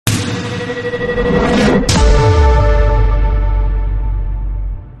The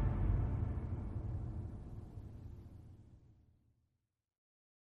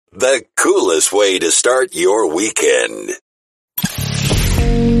coolest way to start your weekend.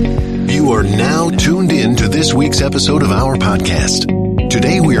 You are now tuned in to this week's episode of our podcast.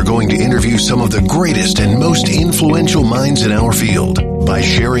 Today we are going to interview some of the greatest and most influential minds in our field. By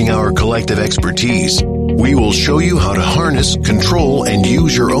sharing our collective expertise, we will show you how to harness, control, and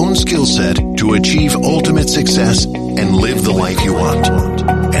use your own skill set to achieve ultimate success and live the life you want.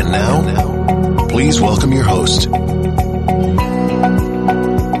 And now, please welcome your host.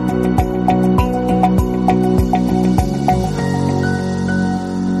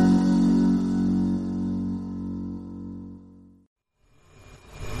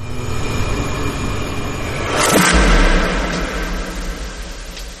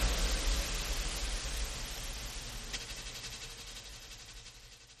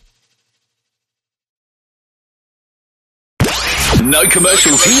 No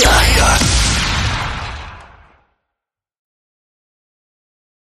commercials here.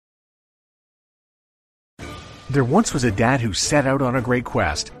 There once was a dad who set out on a great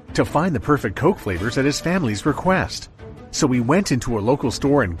quest to find the perfect Coke flavors at his family's request. So he went into a local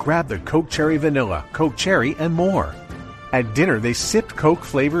store and grabbed the Coke Cherry Vanilla, Coke Cherry, and more. At dinner, they sipped Coke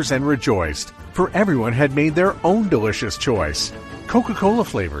flavors and rejoiced, for everyone had made their own delicious choice. Coca-Cola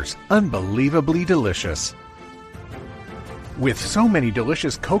flavors, unbelievably delicious. With so many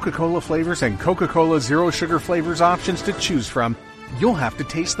delicious Coca-Cola flavors and Coca-Cola Zero Sugar flavors options to choose from, you'll have to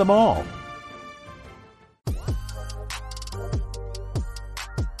taste them all.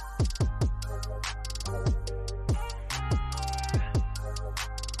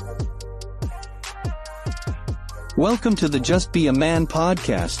 Welcome to the Just Be a Man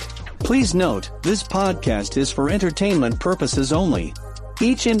podcast. Please note, this podcast is for entertainment purposes only.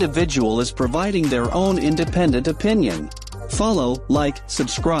 Each individual is providing their own independent opinion. Follow, like,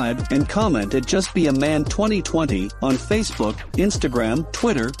 subscribe, and comment at Just Be a Man 2020 on Facebook, Instagram,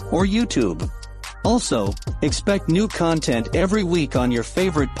 Twitter, or YouTube. Also, expect new content every week on your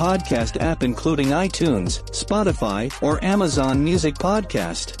favorite podcast app including iTunes, Spotify, or Amazon Music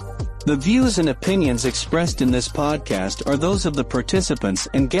Podcast. The views and opinions expressed in this podcast are those of the participants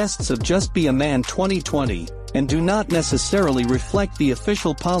and guests of Just Be a Man 2020, and do not necessarily reflect the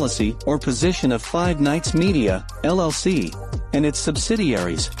official policy or position of Five Nights Media, LLC, and its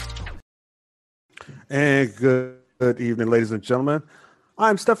subsidiaries. And good evening, ladies and gentlemen.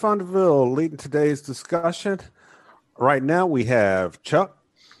 I'm Stefan DeVille, leading today's discussion. Right now we have Chuck,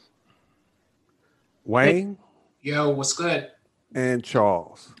 Wayne. Hey. Yo, what's good? And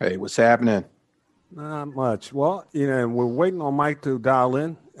Charles. Hey, what's happening? Not much. Well, we're waiting on Mike to dial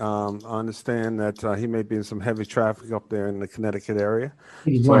in. I understand that he may be in some heavy traffic up there in the Connecticut area.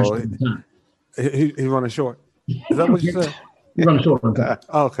 He's running short. Is that what you said? He's running short on time.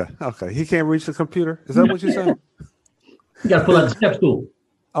 Okay. He can't reach the computer. Is that what you said? You got to pull out the step stool.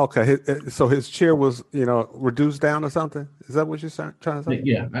 Okay. So his chair was, reduced down or something. Is that what you're trying to say?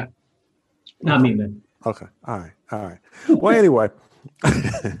 Yeah. Not me, man. Okay. All right. Well, anyway,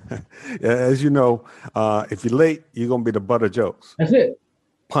 as you know, if you're late, you're going to be the butt of jokes. That's it.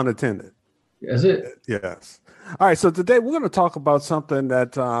 Pun intended. That's it. Yes. All right. So today we're going to talk about something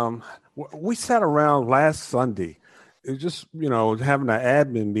that we sat around last Sunday. It was just, having an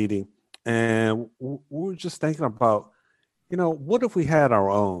admin meeting. And we were just thinking about, what if we had our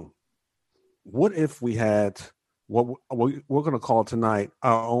own? What if we had what we're going to call tonight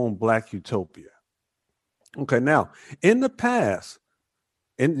our own Black utopia? Okay, now, in the past,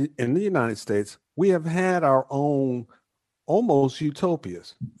 in the United States, we have had our own almost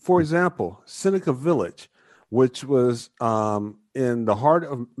utopias. For example, Seneca Village, which was in the heart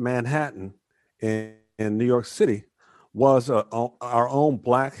of Manhattan in New York City, was our own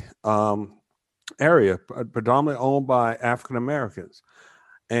Black area, predominantly owned by African Americans.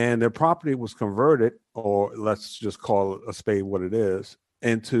 And their property was converted, or let's just call it a spade what it is,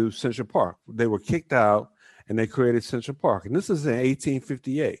 into Central Park. They were kicked out and they created Central Park. And this is in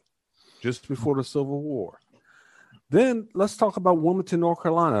 1858, just before the Civil War. Then let's talk about Wilmington, North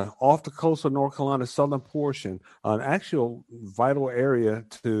Carolina, off the coast of North Carolina, southern portion, an actual vital area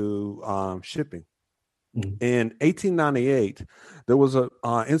to shipping. Mm-hmm. In 1898, there was an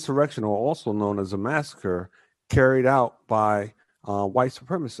insurrection, or also known as a massacre, carried out by white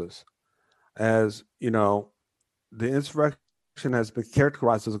supremacists. As you know, the insurrection has been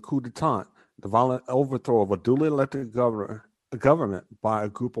characterized as a coup d'etat, the violent overthrow of a duly elected government by a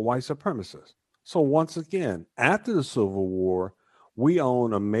group of white supremacists. So once again, after the Civil War, we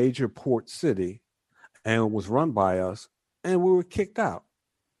own a major port city, and it was run by us, and we were kicked out.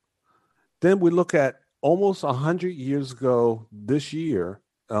 Then we look at almost 100 years ago this year,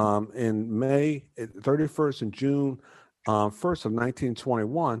 in May 31st and June 1st of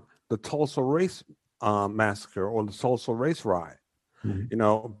 1921, the Tulsa Race Massacre, or the Tulsa Race Riot.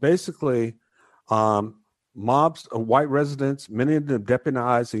 Mhm. Basically, mobs of white residents, many of them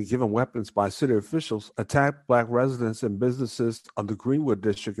deputized and given weapons by city officials, attacked Black residents and businesses of the Greenwood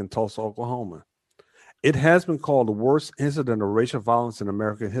District in Tulsa, Oklahoma. It has been called the worst incident of racial violence in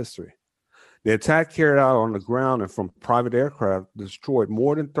American history. The attack, carried out on the ground and from private aircraft, destroyed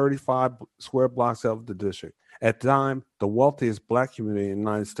more than 35 square blocks of the district, at the time the wealthiest Black community in the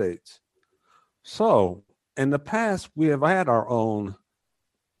United States. So, in the past, we have had our own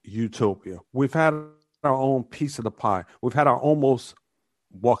utopia. We've had our own piece of the pie. We've had our almost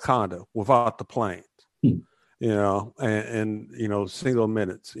Wakanda without the planes, and single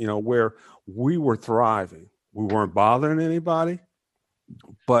minutes, where we were thriving. We weren't bothering anybody,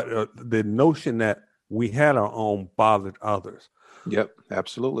 but the notion that we had our own bothered others. Yep,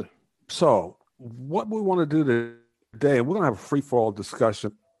 absolutely. So what we want to do today, we're going to have a free-for-all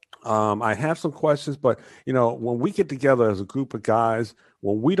discussion. I have some questions, but when we get together as a group of guys,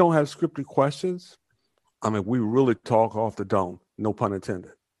 when we don't have scripted questions, we really talk off the dome, no pun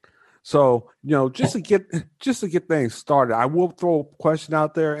intended. So, just to get things started, I will throw a question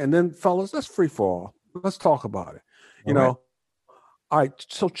out there, and then fellas, let's free for all. Let's talk about it. All right.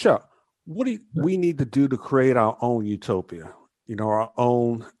 So Chuck, what do we need to do to create our own utopia? Our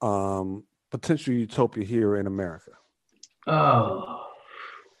own potential utopia here in America. Oh,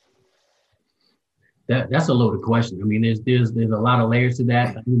 that's a loaded question. There's a lot of layers to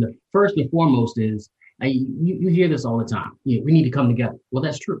that. The first and foremost is you hear this all the time. We need to come together. Well,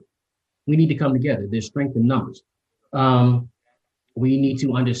 that's true. We need to come together. There's strength in numbers. We need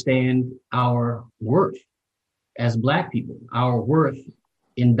to understand our worth as Black people, our worth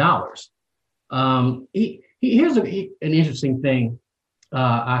in dollars. Here's an interesting thing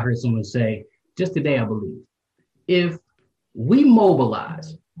I heard someone say just today, I believe. If we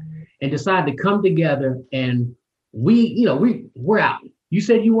mobilize and decide to come together and we're out. You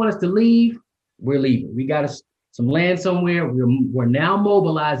said you want us to leave, we're leaving. We got some land somewhere. We're now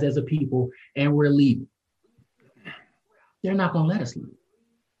mobilized as a people and we're leaving. They're not going to let us leave.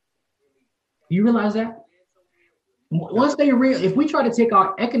 You realize that? Once if we try to take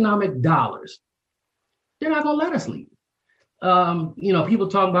our economic dollars, they're not going to let us leave. People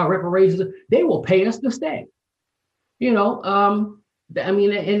talking about reparations, they will pay us to stay. And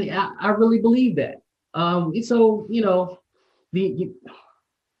I really believe that.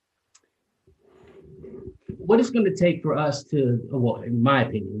 What it's going to take for us to, in my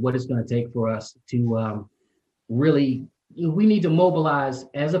opinion, what it's going to take for us to really, we need to mobilize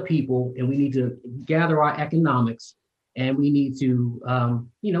as a people, and we need to gather our economics, and we need to,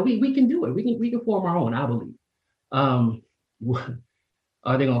 we can do it. We can form our own, I believe. Are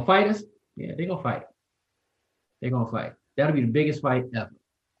they going to fight us? Yeah, they're going to fight. They're going to fight. That'll be the biggest fight ever.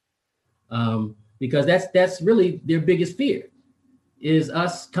 Because that's really their biggest fear, is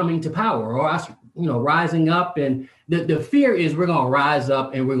us coming to power, or us, rising up. And the fear is we're going to rise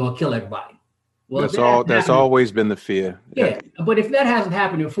up and we're going to kill everybody. Well, that's always been the fear. Yeah, but if that hasn't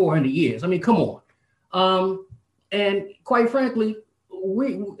happened in 400 years, come on. And quite frankly,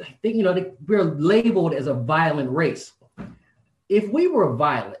 we're labeled as a violent race. If we were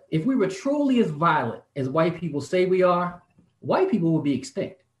violent, if we were truly as violent as white people say we are, white people would be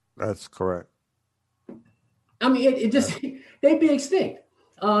extinct. That's correct. They'd be extinct.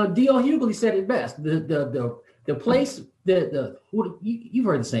 D.L. Hughley said it best. The place, you've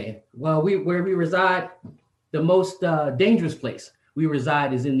heard the saying, well, where we reside, the most dangerous place we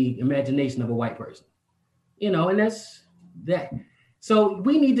reside is in the imagination of a white person. And that's that. So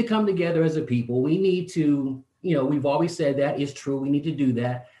we need to come together as a people. We need to, we've always said that is true. We need to do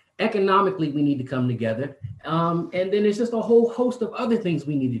that. Economically, we need to come together. And then there's just a whole host of other things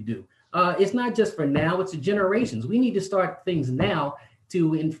we need to do. It's not just for now, it's generations. We need to start things now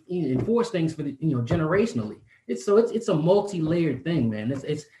to enforce things for generationally. It's a multi-layered thing, man.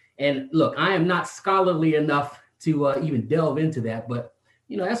 And look, I am not scholarly enough to even delve into that, but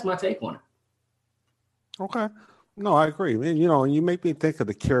that's my take on it. Okay. No, I agree. And, you make me think of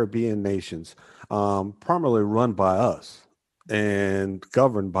the Caribbean nations, primarily run by us and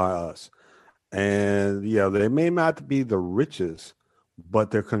governed by us. And they may not be the richest,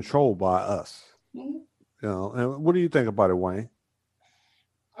 but they're controlled by us. Mm-hmm. And what do you think about it, Wayne?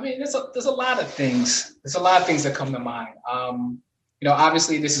 There's a lot of things. There's a lot of things that come to mind.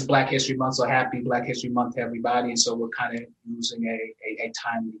 Obviously this is Black History Month, so happy Black History Month to everybody. And so we're kind of using a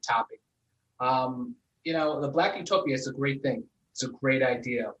timely topic. The Black Utopia is a great thing. It's a great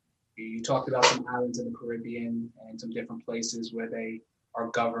idea. You talked about some islands in the Caribbean and some different places where they are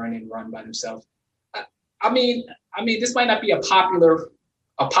governed and run by themselves. I mean, this might not be a popular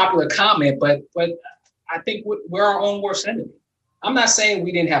comment, but I think we're our own worst enemy. I'm not saying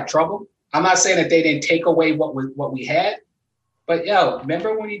we didn't have trouble. I'm not saying that they didn't take away what we had. But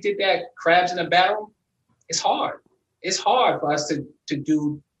remember when you did that crabs in a barrel? It's hard. It's hard for us to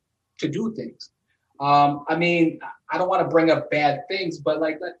do things. I mean, I don't want to bring up bad things, but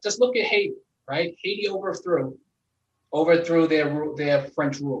just look at Haiti, right? Haiti overthrew their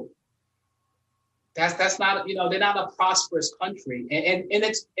French rule. That's not, they're not a prosperous country, and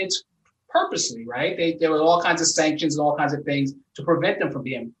it's purposely, right? There were all kinds of sanctions and all kinds of things to prevent them from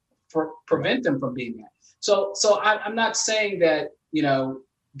being that. So I'm not saying that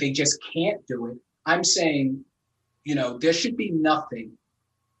they just can't do it. I'm saying there should be nothing.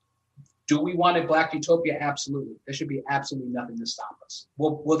 Do we want a Black utopia? Absolutely. There should be absolutely nothing to stop us.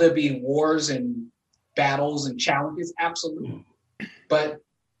 Will there be wars and battles and challenges? Absolutely. But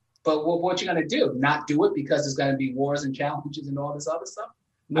what you're going to do? Not do it because there's going to be wars and challenges and all this other stuff?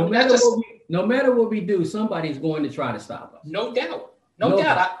 No matter what we do, somebody's going to try to stop us. No doubt. No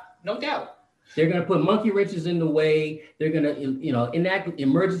doubt. They're going to put monkey wrenches in the way. They're going to, enact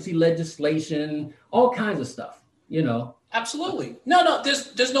emergency legislation, all kinds of stuff, Absolutely. No,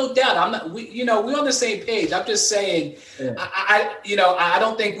 there's no doubt. I'm not, we're on the same page. I'm just saying, yeah. I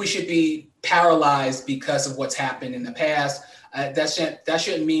don't think we should be paralyzed because of what's happened in the past. That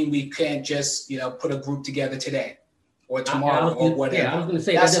shouldn't mean we can't just, put a group together today or tomorrow or whatever. Yeah, I was going to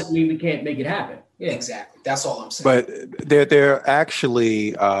say, that doesn't mean we can't make it happen. Yeah. Exactly. That's all I'm saying. But there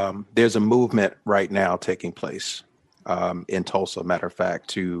actually, there's a movement right now taking place in Tulsa, matter of fact,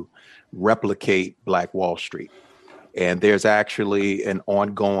 to replicate Black Wall Street. And there's actually an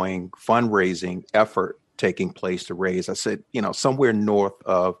ongoing fundraising effort taking place to raise, I said, somewhere north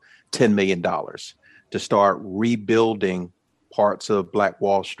of $10 million to start rebuilding parts of Black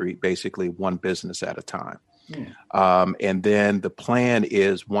Wall Street, basically one business at a time. Yeah. And then the plan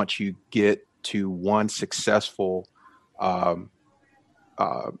is once you get to one successful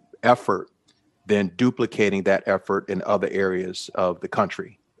effort, then duplicating that effort in other areas of the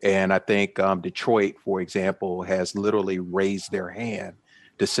country. And I think Detroit, for example, has literally raised their hand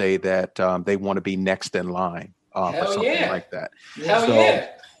to say that they want to be next in line for something like that. Yeah.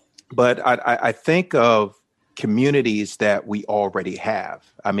 But I think of communities that we already have.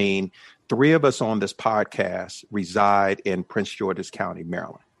 I mean, 3 of us on this podcast reside in Prince George's County,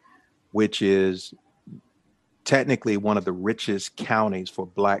 Maryland, which is technically one of the richest counties for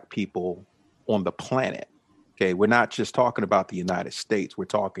Black people on the planet. Okay, we're not just talking about the United States, we're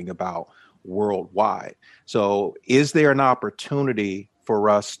talking about worldwide. So is there an opportunity for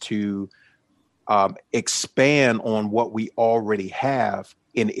us to expand on what we already have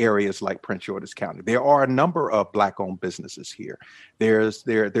in areas like Prince George's County? There are a number of Black-owned businesses here. There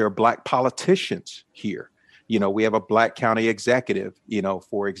are Black politicians here. We have a Black county executive,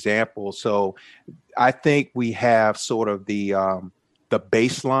 for example. So I think we have sort of the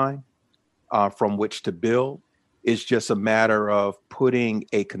baseline from which to build. It's just a matter of putting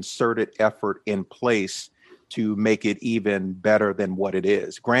a concerted effort in place to make it even better than what it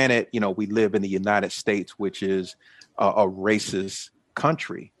is. Granted, we live in the United States, which is a racist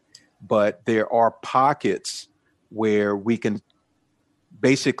country, but there are pockets where we can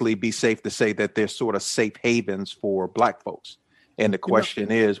basically be safe to say that they're sort of safe havens for Black folks. And the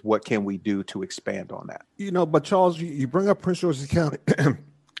question is, what can we do to expand on that? But Charles, you bring up Prince George's County,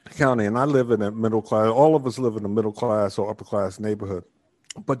 and I live in a middle class. All of us live in a middle class or upper class neighborhood.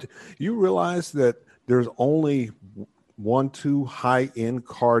 But you realize that there's only 1-2 high-end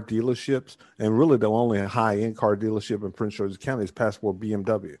car dealerships, and really the only high-end car dealership in Prince George's County is Passport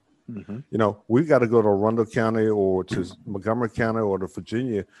BMW. Mm-hmm. We got to go to Arundel County or to Montgomery County or to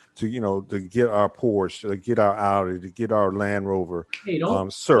Virginia to get our Porsche, to get our Audi, to get our Land Rover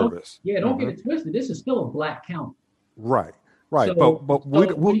service. Don't get it twisted. This is still a Black county. Right. So,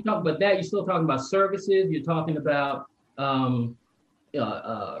 when you talk about that, you're still talking about services. You're talking about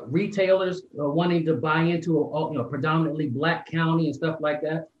retailers wanting to buy into a predominantly Black county and stuff like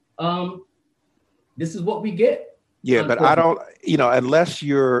that. This is what we get. Yeah, but I don't, unless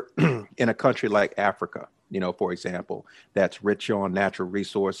you're in a country like Africa, for example, that's rich on natural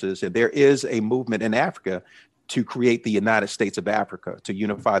resources. And there is a movement in Africa to create the United States of Africa, to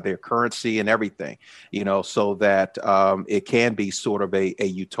unify their currency and everything, so that it can be sort of a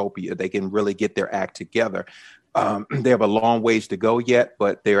utopia. They can really get their act together. They have a long ways to go yet,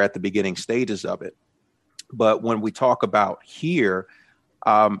 but they're at the beginning stages of it. But when we talk about here,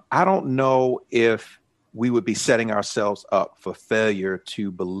 I don't know if we would be setting ourselves up for failure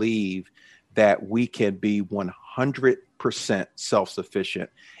to believe that we can be 100% self-sufficient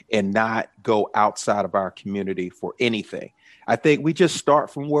and not go outside of our community for anything. I think we just start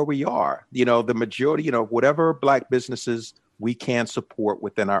from where we are. The majority, whatever Black businesses we can support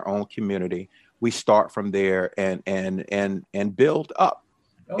within our own community, we start from there and build up.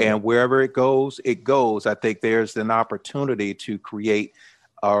 Oh. And wherever it goes, it goes. I think there's an opportunity to create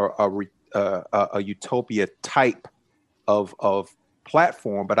a utopia type of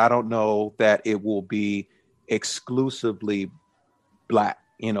platform, but I don't know that it will be exclusively Black,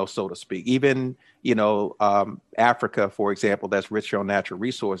 so to speak. Even, Africa, for example, that's rich on natural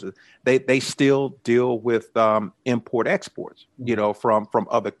resources. They still deal with import exports, from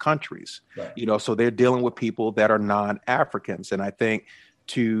other countries, right. So they're dealing with people that are non-Africans. And I think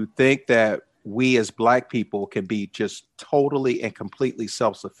to think that we as Black people can be just totally and completely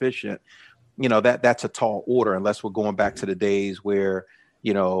self-sufficient, that's a tall order, unless we're going back to the days where,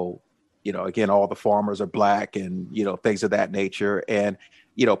 again, all the farmers are Black and, things of that nature. And,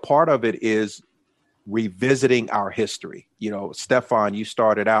 part of it is revisiting our history. Stefan, you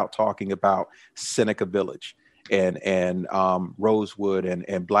started out talking about Seneca Village and Rosewood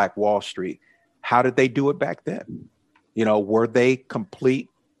and Black Wall Street. How did they do it back then? Were they complete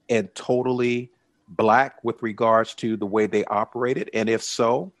and totally Black with regards to the way they operated? And if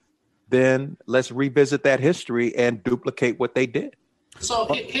so, then let's revisit that history and duplicate what they did. So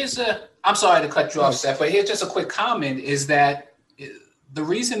I'm sorry to cut you off, Seth, but here's just a quick comment is that the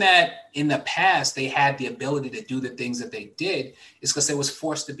reason that in the past they had the ability to do the things that they did is because we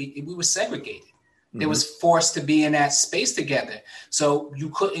were segregated. They was forced to be in that space together. So you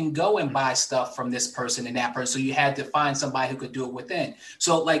couldn't go and buy stuff from this person and that person. So you had to find somebody who could do it within.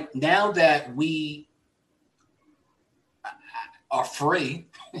 So like now that we are free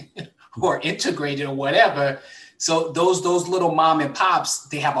or integrated or whatever, so those little mom and pops,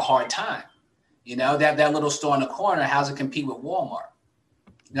 they have a hard time. That little store in the corner, how's it compete with Walmart?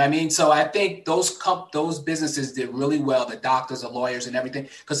 You know what I mean? So I think those businesses did really well, the doctors, the lawyers and everything,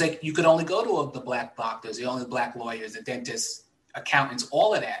 because you could only go to the Black doctors, the only Black lawyers, the dentists, accountants,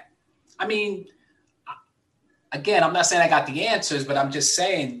 all of that. I mean, again, I'm not saying I got the answers, but I'm just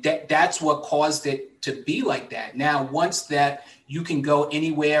saying that's what caused it to be like that. Now, once that you can go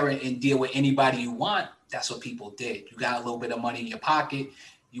anywhere and deal with anybody you want, that's what people did. You got a little bit of money in your pocket.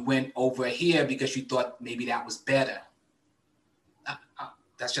 You went over here because you thought maybe that was better.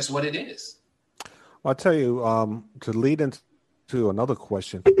 That's just what it is. I'll tell you, to lead into another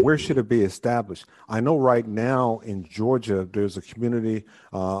question, where should it be established? I know right now in Georgia, there's a community,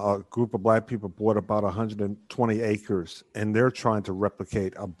 a group of Black people bought about 120 acres, and they're trying to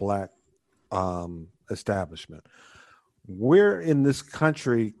replicate a Black establishment. Where in this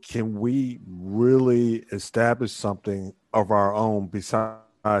country can we really establish something of our own besides,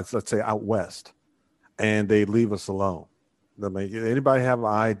 let's say, out West, and they leave us alone? I mean, anybody have an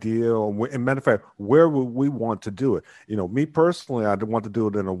idea? Or, as a matter of fact, where would we want to do it? Me personally, I want to do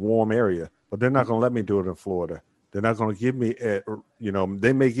it in a warm area, but they're not going to let me do it in Florida. They're not going to give me,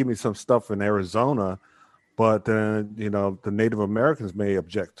 they may give me some stuff in Arizona, but then, the Native Americans may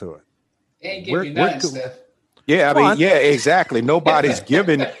object to it. They ain't give you nothing, Steph. Yeah, I mean, yeah, exactly. Nobody's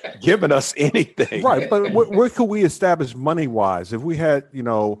giving us anything. Right, but where could we establish money-wise? If we had,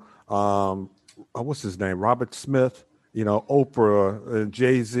 what's his name, Robert Smith, Oprah and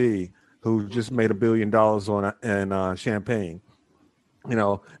Jay-Z, who just made $1 billion on Champagne.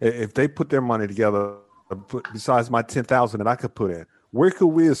 If they put their money together, besides my 10,000 that I could put in, where could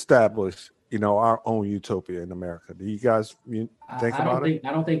we establish, our own utopia in America? Do you guys think about it?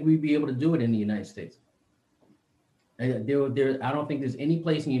 I don't think we'd be able to do it in the United States. I don't think there's any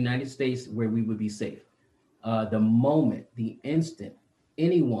place in the United States where we would be safe. The instant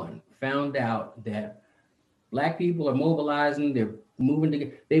anyone found out that Black people are mobilizing, they're moving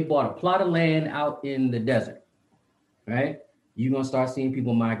together, they bought a plot of land out in the desert, right? You're gonna start seeing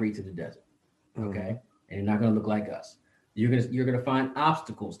people migrate to the desert, okay? And they're not gonna look like us. You're gonna find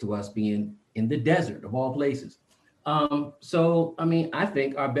obstacles to us being in the desert of all places. So I mean, I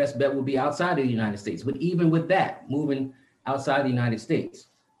think our best bet will be outside of the United States. But even with that, moving outside the United States,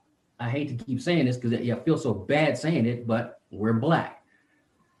 I hate to keep saying this because I feel so bad saying it, but we're Black.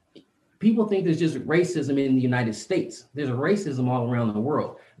 People think there's just racism in the United States. There's racism all around the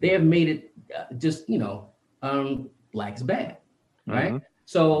world. They have made it Black's bad, right? Mm-hmm.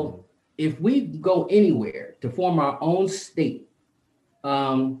 So if we go anywhere to form our own state,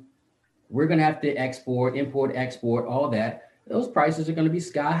 we're going to have to import, export, all that. Those prices are going to be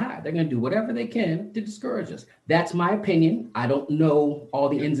sky high. They're going to do whatever they can to discourage us. That's my opinion. I don't know all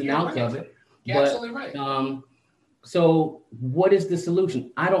the ins and outs of it, You're absolutely right. So what is the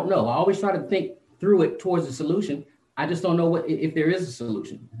solution? I don't know. I always try to think through it towards a solution. I just don't know if there is a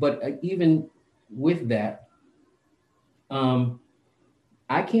solution. But even with that,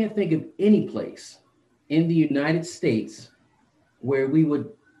 I can't think of any place in the United States where we would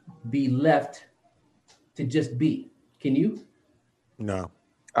be left to just be. Can you? No.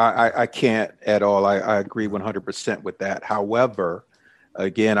 I can't at all. I agree 100% with that. However,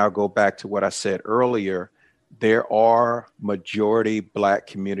 again, I'll go back to what I said earlier. There are majority Black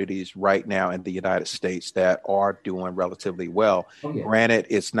communities right now in the United States that are doing relatively well. Oh, yeah. Granted,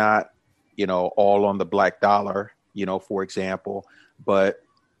 it's not, all on the black dollar, for example, but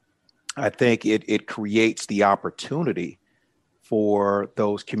I think it creates the opportunity for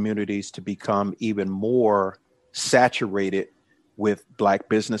those communities to become even more saturated with Black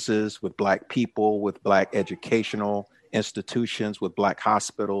businesses, with Black people, with Black educational institutions, with Black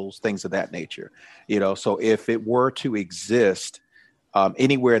hospitals, things of that nature. So if it were to exist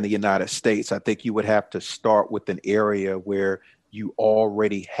anywhere in the United States, I think you would have to start with an area where you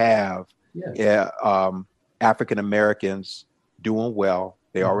already have African Americans doing well.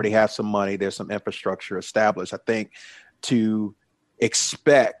 They already have some money. There's some infrastructure established. I think to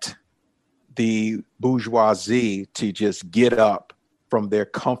expect the bourgeoisie to just get up from their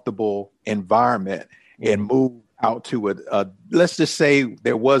comfortable environment and move out to a let's just say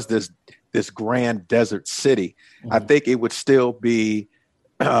there was this grand desert city. I think it would still be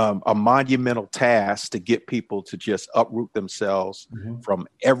a monumental task to get people to just uproot themselves from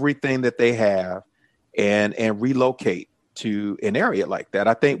everything that they have and relocate to an area like that.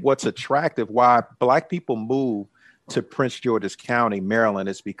 I think what's attractive, why Black people move to Prince George's County, Maryland,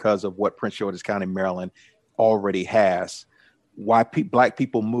 is because of what Prince George's County, Maryland already has. Why Black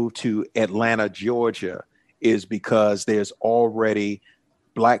people move to Atlanta, Georgia, is because there's already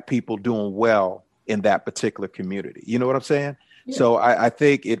Black people doing well in that particular community. You know what I'm saying? Yeah. So I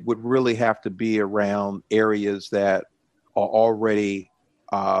think it would really have to be around areas that are already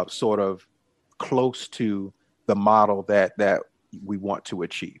sort of close to the model that we want to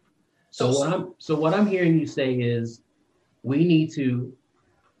achieve. So what I'm hearing you say is we need to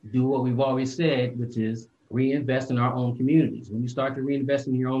do what we've always said, which is reinvest in our own communities. When you start to reinvest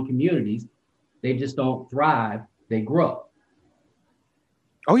in your own communities, they just don't thrive, they grow.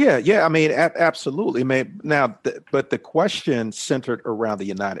 Oh, yeah. I mean, absolutely. But the question centered around the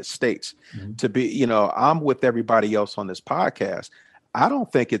United States to be, I'm with everybody else on this podcast. I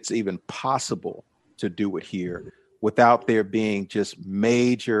don't think it's even possible to do it here without there being just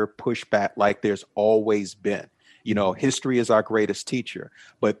major pushback like there's always been. History is our greatest teacher,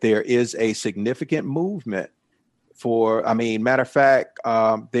 but there is a significant movement matter of fact,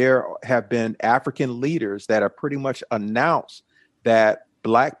 there have been African leaders that have pretty much announced that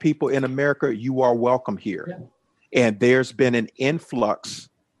Black people in America, you are welcome here. Yeah. And there's been an influx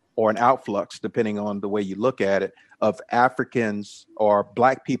or an outflux, depending on the way you look at it, of Africans or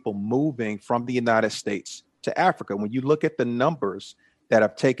Black people moving from the United States to Africa. When you look at the numbers that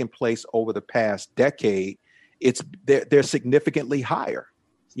have taken place over the past decade, they're significantly higher.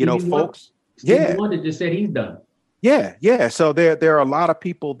 Folks. Stevie Wonder just said he's done. Yeah. So there are a lot of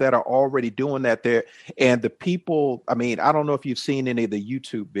people that are already doing that there. And the people, I don't know if you've seen any of the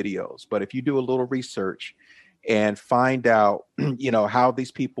YouTube videos, but if you do a little research and find out, how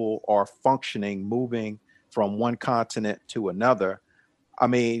these people are functioning, moving from one continent to another,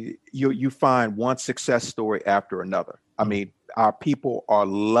 you find one success story after another. Our people are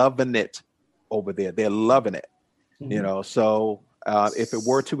loving it over there. They're loving it, so if it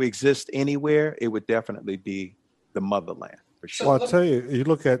were to exist anywhere, it would definitely be the motherland, for sure. Well, I'll tell you, you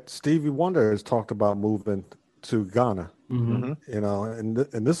look at Stevie Wonder has talked about moving to Ghana, and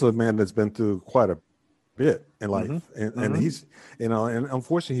this is a man that's been through quite a bit in life, and he's, and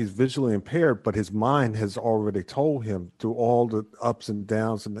unfortunately he's visually impaired, but his mind has already told him through all the ups and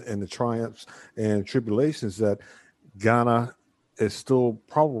downs and the triumphs and tribulations that Ghana is still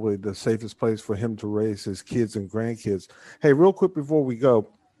probably the safest place for him to raise his kids and grandkids. Hey, real quick before we go,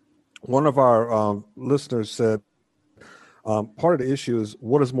 one of our listeners said, part of the issue is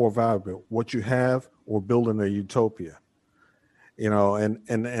what is more valuable, what you have or building a utopia?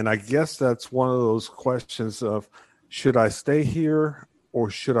 And I guess that's one of those questions of, should I stay here or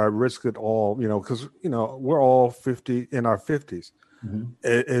should I risk it all? Because, we're all 50 in our 50s.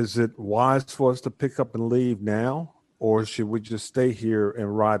 Is it wise for us to pick up and leave now, or should we just stay here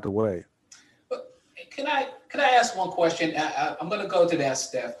and ride the wave? But can I ask one question? I'm going to go to that,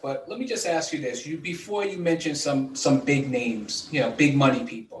 Steph, but let me just ask you this. Before you mentioned some big names, big money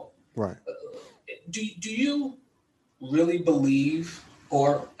people. Right. Do you really believe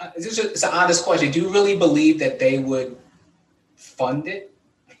or it's an honest question. Do you really believe that they would fund it?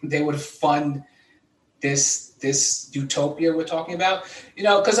 They would fund this utopia we're talking about?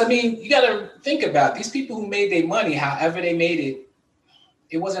 Because I mean, you got to think about these people who made their money, however they made it.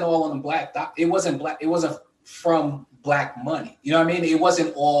 It wasn't all on the black. It wasn't black. It wasn't from black money. You know what I mean? It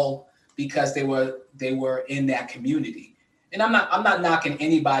wasn't all because they were in that community. And I'm not knocking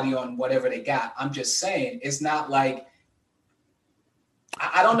anybody on whatever they got. I'm just saying it's not like,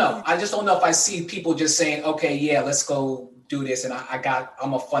 I don't know. I just don't know if I see people just saying, okay, yeah, let's go do this. And I'm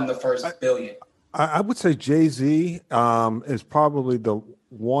gonna fund the first billion. I would say Jay-Z is probably the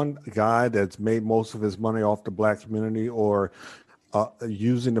one guy that's made most of his money off the black community, or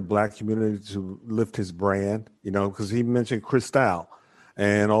using the black community to lift his brand, because he mentioned Cristal,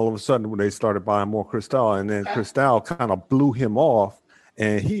 and all of a sudden when they started buying more Cristal, and then Cristal kind of blew him off,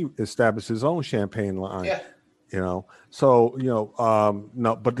 and he established his own champagne line. Yeah. So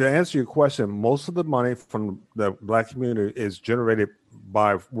no, but to answer your question, most of the money from the black community is generated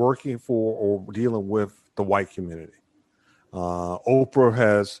by working for or dealing with the white community. Oprah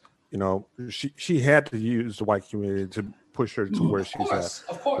has, she had to use the white community to push her to where she's at.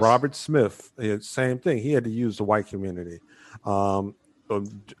 Of course. Robert Smith, same thing. He had to use the white community. All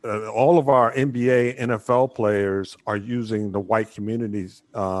of our NBA, NFL players are using the white communities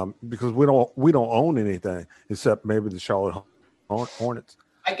because we don't own anything except maybe the Charlotte Hornets.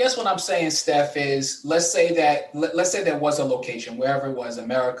 I guess what I'm saying, Steph, is let's say there was a location, wherever it was,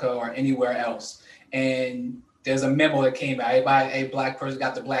 America or anywhere else, and there's a memo that came out. A black person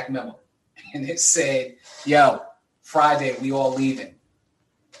got the black memo, and it said, "Yo, Friday, we all leaving."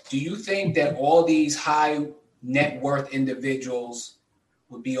 Do you think that all these high net worth individuals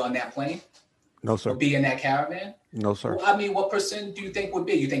would be on that plane? No, sir. Would be in that caravan? No, sir. Well, I mean, what percent do you think would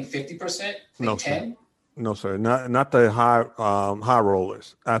be? You think 50%? No, 10? sir. No, sir. Not the high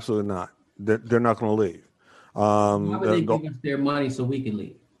rollers. Absolutely not. They're not going to leave. Why would they give us their money so we can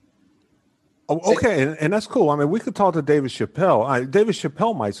leave? Oh, okay, and that's cool. I mean, we could talk to David Chappelle. David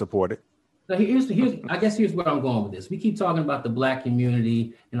Chappelle might support it. So here's where I'm going with this. We keep talking about the black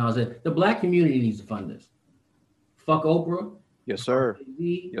community and all that. The black community needs to fund this. Fuck Oprah. Yes, sir.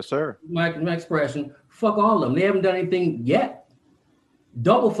 Yes, sir. My expression. Fuck all of them. They haven't done anything yet.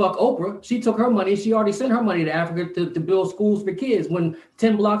 Double fuck Oprah. She took her money. She already sent her money to Africa to build schools for kids. When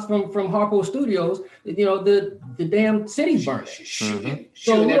 10 blocks from Harpo Studios, the damn city burnt. She's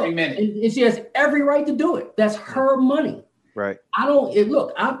shooting every minute. And she has every right to do it. That's her money. Right. I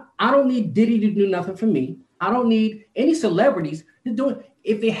don't need Diddy to do nothing for me. I don't need any celebrities to do it.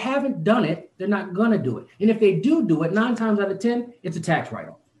 If they haven't done it, they're not gonna do it. And if they do it, 9 times out of 10, it's a tax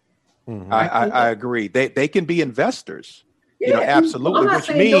write-off. Mm-hmm. I agree. They can be investors. Absolutely, which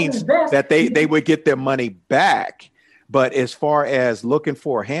means that they would get their money back. But as far as looking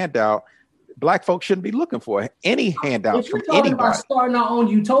for a handout, black folks shouldn't be looking for any handouts from anybody. If we're talking about starting our own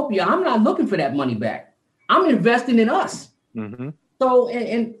utopia, I'm not looking for that money back. I'm investing in us. Mm-hmm.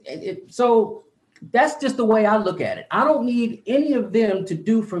 So that's just the way I look at it. I don't need any of them to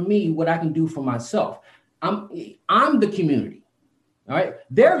do for me what I can do for myself. I'm the community. All right.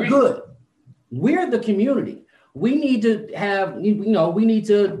 They're good. We're the community. We need to have, we need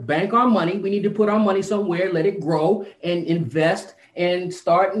to bank our money. We need to put our money somewhere, let it grow and invest and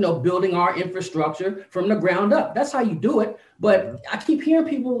start, building our infrastructure from the ground up. That's how you do it. But I keep hearing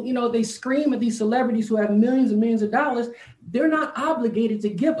people, they scream at these celebrities who have millions and millions of dollars. They're not obligated to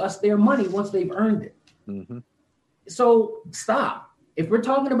give us their money once they've earned it. Mm-hmm. So stop. If we're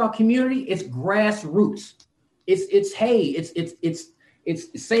talking about community, it's grassroots. It's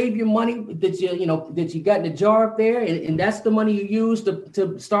save your money that you got in the jar up there, and that's the money you use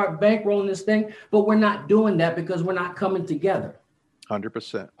to start bankrolling this thing. But we're not doing that because we're not coming together.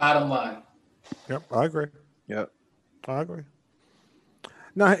 100%. Bottom line. Yep, I agree. Yep, I agree.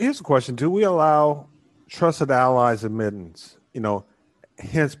 Now, here's the question: do we allow trusted allies admittance?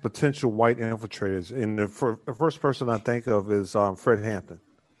 Hence potential white infiltrators. And the first person I think of is Fred Hampton.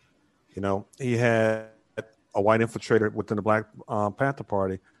 He had a white infiltrator within the Black Panther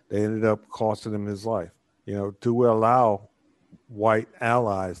Party. They ended up costing him his life. Do we allow white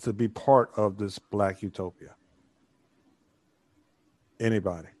allies to be part of this black utopia?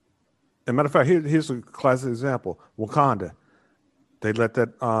 Anybody? As a matter of fact, here's a classic example. Wakanda. They let that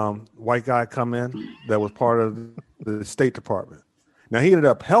white guy come in that was part of the State Department. Now, he ended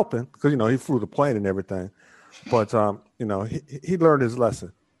up helping because, he flew the plane and everything. But, he learned his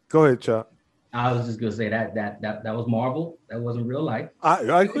lesson. Go ahead, Chuck. I was just going to say that was Marvel. That wasn't real life.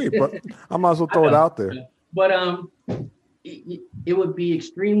 I agree, but I might as well throw it out there. But it would be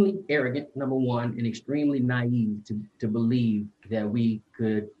extremely arrogant, number one, and extremely naive to believe that we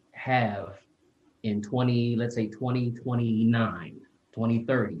could have in 2029,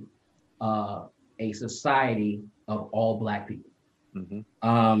 2030, a society of all Black people.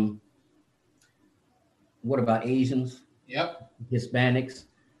 Mm-hmm. What about Asians? Yep. Hispanics?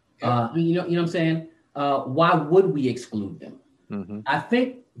 Yep. You know what I'm saying? Why would we exclude them? Mm-hmm. I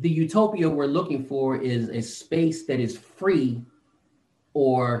think the utopia we're looking for is a space that is free,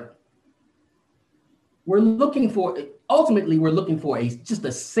 or ultimately we're looking for just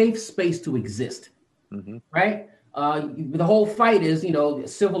a safe space to exist, Mm-hmm. right? The whole fight is,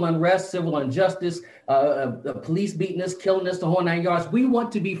 civil unrest, civil injustice, the police beating us, killing us, the whole 9 yards. We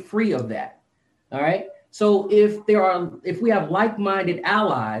want to be free of that. All right. So if we have like-minded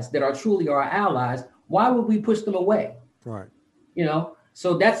allies that are truly our allies, why would we push them away? Right.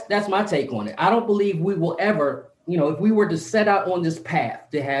 So that's my take on it. I don't believe we will ever, if we were to set out on this path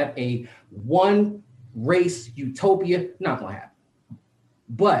to have a one race utopia, not going to happen.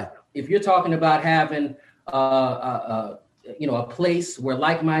 But if you're talking about having a place where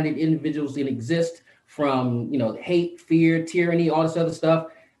like-minded individuals can exist from, hate, fear, tyranny, all this other stuff,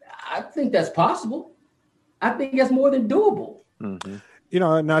 I think that's possible. I think that's more than doable. Mm-hmm.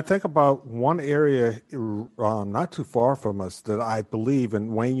 And I think about one area not too far from us that I believe,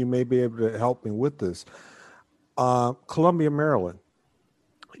 and Wayne, you may be able to help me with this, Columbia, Maryland.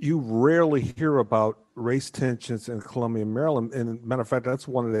 You rarely hear about race tensions in Columbia, Maryland. And matter of fact, that's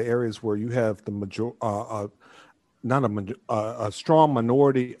one of the areas where you have the a strong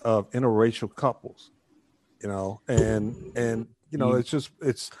minority of interracial couples,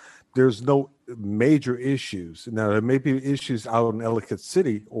 there's no major issues. Now, there may be issues out in Ellicott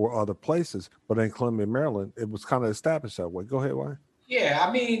City or other places, but in Columbia, Maryland, it was kind of established that way. Go ahead, Wayne. Yeah,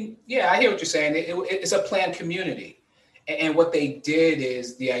 I hear what you're saying. It's a planned community. And what they did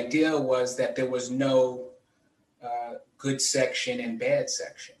is, the idea was that there was no good section and bad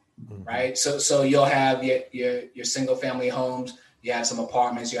section, mm-hmm. right? So you'll have your single family homes, you have some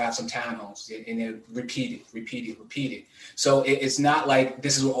apartments, you have some townhomes, and they're repeated. So it's not like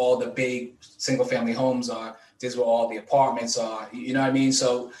this is where all the big single family homes are. This is where all the apartments are. You know what I mean?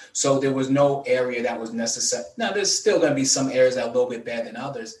 So there was no area that was necessary. Now, there's still going to be some areas that are a little bit better than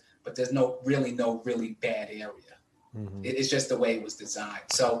others, but there's no really bad area. Mm-hmm. It's just the way it was designed.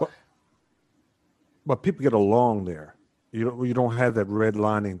 So, but people get along there. You don't have that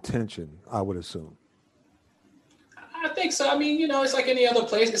redlining tension, I would assume. I think so. It's like any other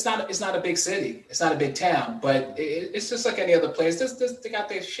place. It's not a big city. It's not a big town, but it's just like any other place. They got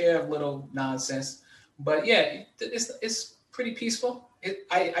their share of little nonsense, but yeah, it's pretty peaceful.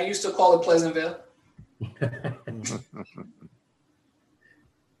 I used to call it Pleasantville.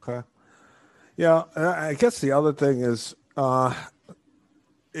 Okay. Yeah, I guess the other thing is,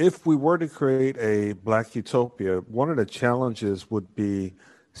 if we were to create a Black utopia, one of the challenges would be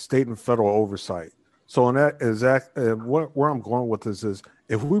state and federal oversight. So in that where I'm going with this is,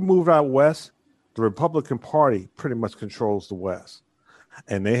 if we move out west, the Republican Party pretty much controls the West,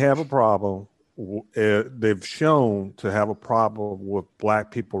 and they have a problem. They've shown to have a problem with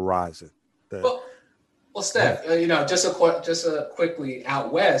Black people rising. Well, Steph, just quickly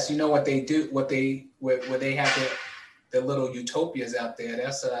out west, what they do, where they have their little utopias out there.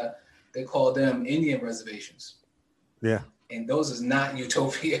 That's they call them Indian reservations. Yeah, and those is not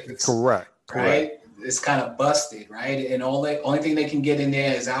utopias. Correct. Right. It's kind of busted, right? And only thing they can get in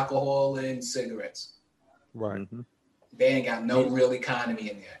there is alcohol and cigarettes. Right. Mm-hmm. They ain't got no real economy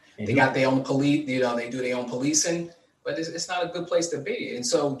in there. They got their own police, they do their own policing, but it's not a good place to be. And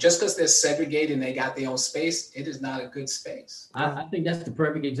so just because they're segregated and they got their own space, it is not a good space. I think that's the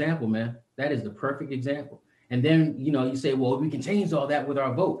perfect example, man. That is the perfect example. And then, you say, well, we can change all that with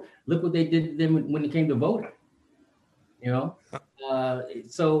our vote. Look what they did then when it came to voting,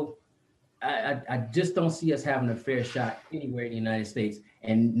 So I just don't see us having a fair shot anywhere in the United States.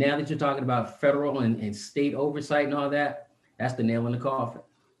 And now that you're talking about federal and state oversight and all that, that's the nail in the coffin.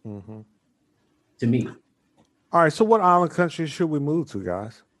 Mm-hmm. To me. All right. So what island country should we move to,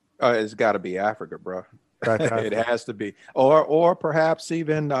 guys? It's got to be Africa, bro. It has to be. Or perhaps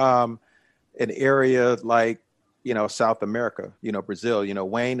even an area like, South America, Brazil.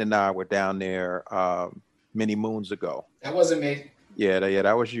 Wayne and I were down there many moons ago. That wasn't me. Yeah,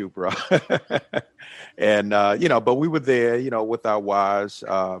 that was you, bro. And, but we were there, with our wives.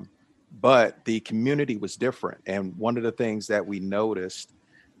 But the community was different. And one of the things that we noticed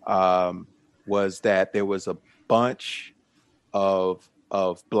was that there was a bunch of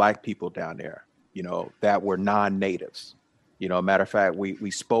Black people down there, that were non-natives. Matter of fact,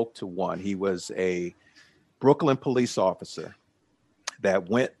 we spoke to one. He was a Brooklyn police officer that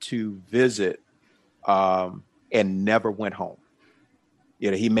went to visit and never went home.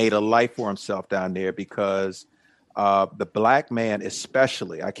 He made a life for himself down there because the black man,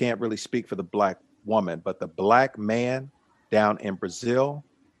 especially, I can't really speak for the black woman, but the black man down in Brazil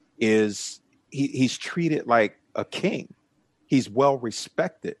he's treated like a king. He's well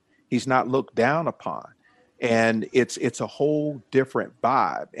respected. He's not looked down upon. And it's a whole different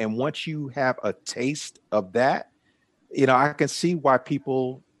vibe. And once you have a taste of that, I can see why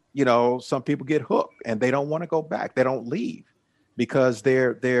people, some people get hooked and they don't want to go back. They don't leave because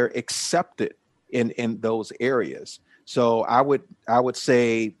they're accepted in those areas. So I would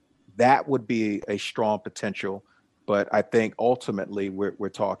say that would be a strong potential. But I think ultimately we're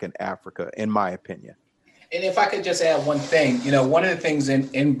talking Africa, in my opinion. And if I could just add one thing, one of the things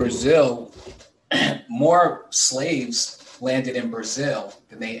in Brazil, more slaves landed in Brazil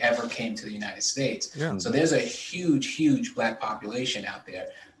than they ever came to the United States. Yeah. So there's a huge black population out there,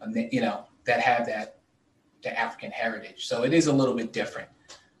 that have the African heritage. So it is a little bit different.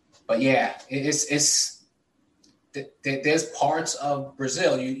 But yeah, there's parts of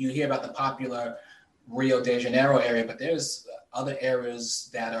Brazil, you hear about the popular Rio de Janeiro area, but there's other areas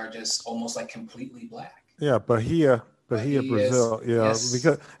that are just almost like completely black. Yeah, Bahia, Brazil. Yes.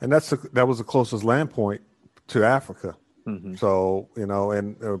 Because that was the closest land point to Africa. Mm-hmm. So,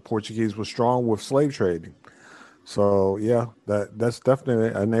 and Portuguese was strong with slave trading. So yeah, that's definitely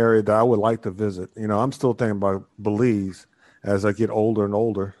an area that I would like to visit. I'm still thinking about Belize as I get older and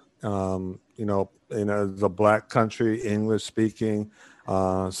older. It's a black country, English speaking,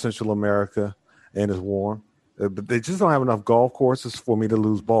 Central America, and it's warm. But they just don't have enough golf courses for me to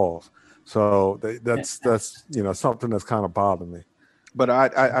lose balls. So that's something that's kind of bothering me. But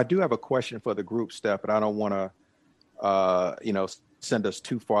I do have a question for the group, Steph, but I don't want to send us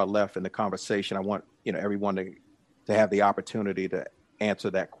too far left in the conversation. I want everyone to have the opportunity to answer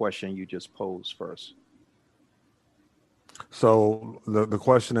that question you just posed first. So the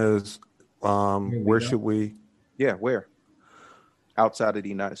question is, where should we? Yeah, where? Outside of the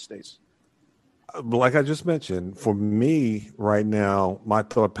United States. Like I just mentioned, for me right now, my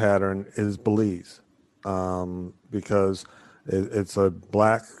thought pattern is Belize, because it's a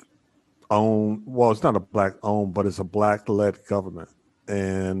black-owned. Well, it's not a black-owned, but it's a black-led government,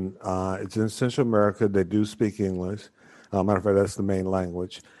 and it's in Central America. They do speak English. Matter of fact, that's the main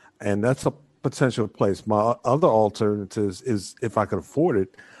language, and that's a potential place. My other alternatives is, if I could afford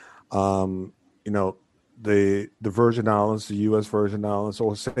it, the Virgin Islands, the U.S. Virgin Islands,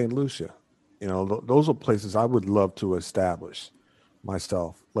 or St. Lucia. Those are places I would love to establish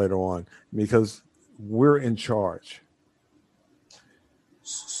myself later on because we're in charge.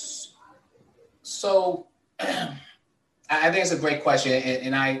 So I think it's a great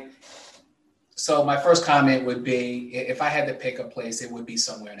question. So my first comment would be, if I had to pick a place, it would be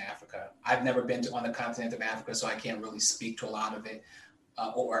somewhere in Africa. I've never been on the continent of Africa, so I can't really speak to a lot of it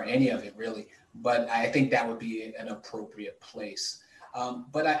or any of it really. But I think that would be an appropriate place.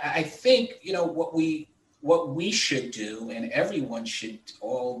 But I think, what we should do, and everyone should,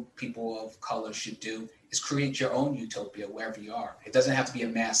 all people of color should do, is create your own utopia wherever you are. It doesn't have to be a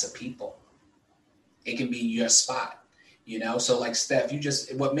mass of people. It can be your spot, So like Steph,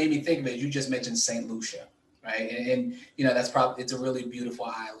 what made me think of it, you just mentioned St. Lucia, right? And that's it's a really beautiful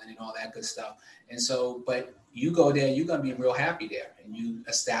island and all that good stuff. And so, but you go there, you're going to be real happy there, and you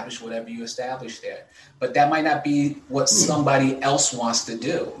establish whatever you establish there. But that might not be what somebody else wants to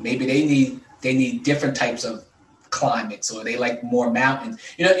do. Maybe they need different types of climates, or they like more mountains.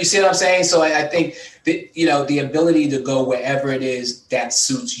 You see what I'm saying? So I think that, the ability to go wherever it is that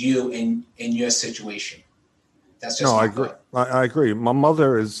suits you in your situation. That's just I agree. I agree. My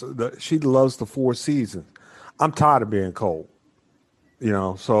mother she loves the four seasons. I'm tired of being cold.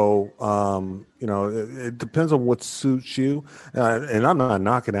 So it depends on what suits you. And I'm not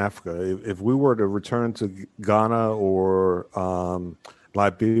knocking Africa. If we were to return to Ghana or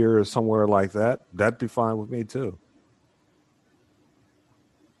Liberia or somewhere like that, that'd be fine with me too.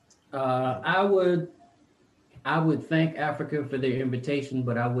 I would thank Africa for their invitation,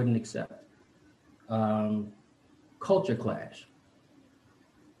 but I wouldn't accept. Culture clash.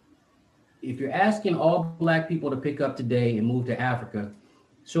 If you're asking all Black people to pick up today and move to Africa,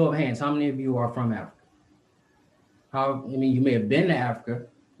 show of hands, how many of you are from Africa? You may have been to Africa,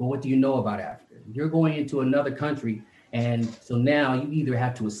 but what do you know about Africa? You're going into another country, and so now you either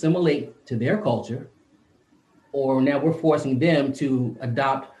have to assimilate to their culture, or now we're forcing them to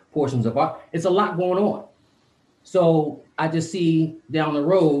adopt portions of our. It's a lot going on. So I just see down the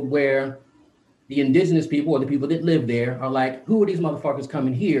road where the indigenous people or the people that live there are like, who are these motherfuckers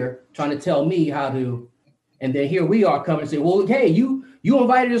coming here trying to tell me how to And then here we are coming and say, well, hey, you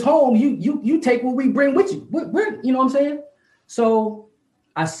invited us home. You take what we bring with you. You know what I'm saying? So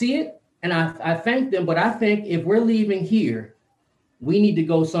I see it and I thank them. But I think if we're leaving here, we need to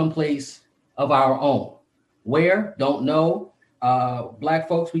go someplace of our own. Where? Don't know. Black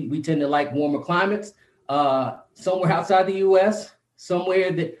folks, we tend to like warmer climates. Somewhere outside the U.S.,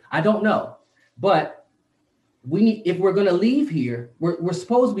 somewhere that I don't know. But we need, if we're going to leave here, we're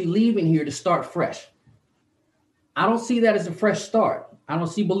supposed to be leaving here to start fresh. I don't see that as a fresh start. I don't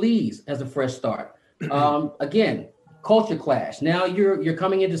see Belize as a fresh start. Again, culture clash. Now you're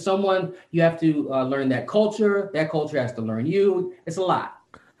coming into someone, you have to learn that culture. That culture has to learn you. It's a lot.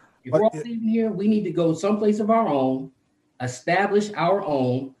 If we're all leaving here, we need to go someplace of our own, establish our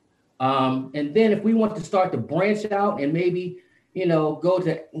own. And then if we want to start to branch out and maybe,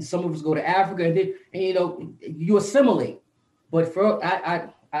 some of us go to Africa and you assimilate. But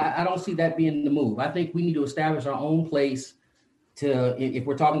I don't see that being the move. I think we need to establish our own place if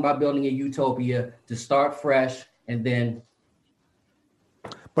we're talking about building a utopia, to start fresh and then.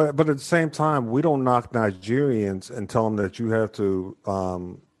 But at the same time, we don't knock Nigerians and tell them that you have to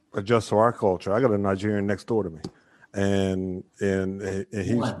adjust to our culture. I got a Nigerian next door to me, and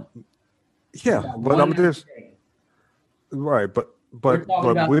he's but I'm just right. But we're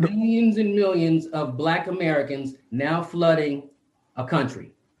talking about millions and millions of Black Americans now flooding a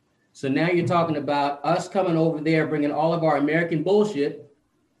country. So now you're talking about us coming over there, bringing all of our American bullshit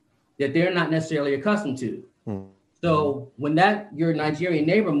that they're not necessarily accustomed to. So when your Nigerian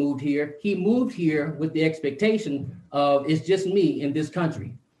neighbor moved here, he moved here with the expectation of it's just me in this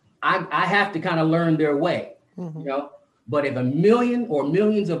country. I have to kind of learn their way, But if a million or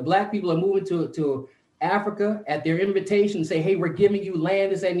millions of Black people are moving to Africa at their invitation, say, hey, we're giving you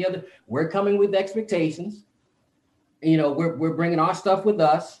land, this, and the other, we're coming with expectations. We're bringing our stuff with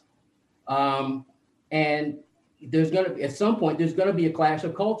us. And at some point, there's going to be a clash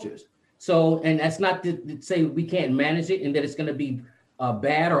of cultures. So, and that's not to say we can't manage it and that it's going to be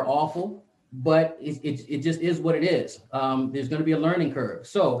bad or awful, but it just is what it is. There's going to be a learning curve.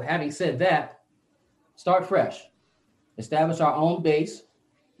 So having said that, start fresh, establish our own base,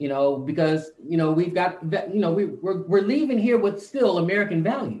 because, we've got, we're leaving here with still American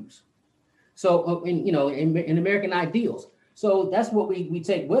values. So, in American ideals. So that's what we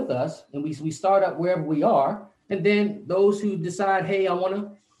take with us, and we start up wherever we are. And then those who decide, hey, I want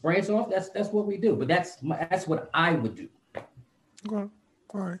to branch off, that's what we do. But that's what I would do. Okay.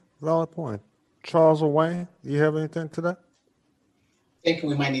 All right. Valid point. Charles or Wayne, you have anything to that? Thinking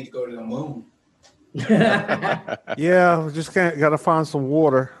we might need to go to the moon. Yeah, we just got to find some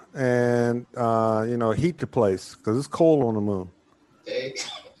water and heat the place because it's cold on the moon. Okay.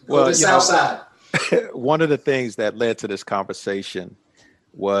 Go to the south side. One of the things that led to this conversation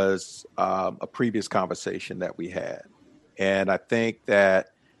was a previous conversation that we had. And I think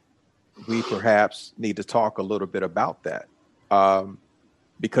that we perhaps need to talk a little bit about that.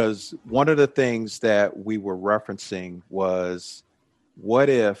 Because one of the things that we were referencing was, what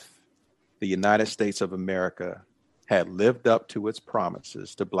if the United States of America had lived up to its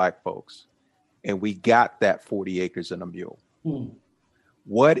promises to Black folks and we got that 40 acres and a mule?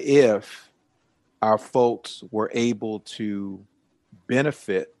 What if our folks were able to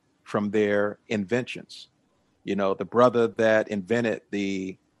benefit from their inventions? The brother that invented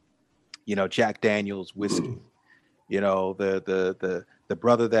the, Jack Daniel's whiskey, the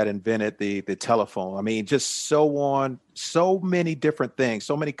brother that invented the telephone. I mean, just so on, so many different things,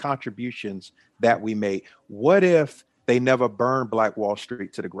 so many contributions that we made. What if they never burned Black Wall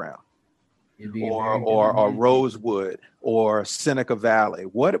Street to the ground? Or Rosewood or Seneca Valley?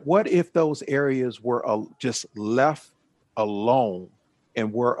 What if those areas were just left alone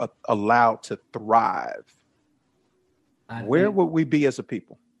and were allowed to thrive? Where would we be as a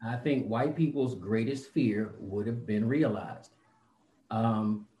people? I think white people's greatest fear would have been realized.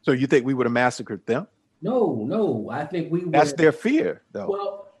 So you think we would have massacred them? No. I think we would. That's their fear,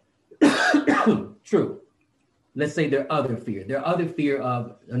 though. Well, true. Let's say their other fear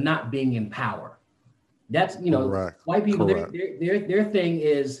of not being in power. That's, Correct. White people, their thing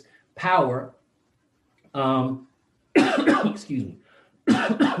is power. Excuse me.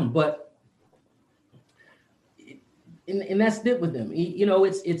 But, and that's it with them.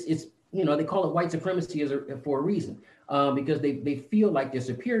 It's they call it white supremacy for a reason, because they feel like they're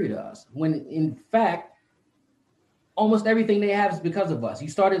superior to us, when in fact, almost everything they have is because of us. You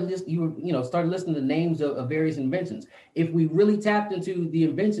started listening to names of various inventions. If we really tapped into the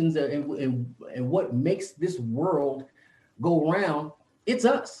inventions and what makes this world go round, it's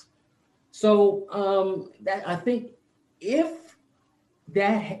us. So that I think if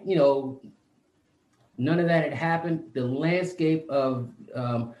that none of that had happened, the landscape of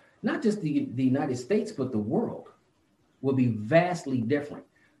not just the United States, but the world will be vastly different.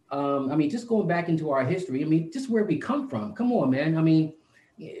 I mean, just going back into our history, I mean, just where we come from. Come on, man. I mean,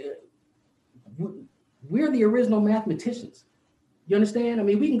 we're the original mathematicians. You understand? I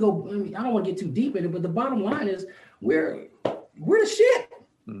mean, we can go, I mean, I don't want to get too deep in it, but the bottom line is we're the shit.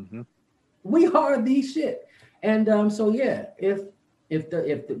 Mm-hmm. We are the shit. And so, yeah, if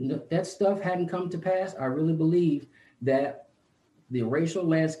that stuff hadn't come to pass, I really believe that the racial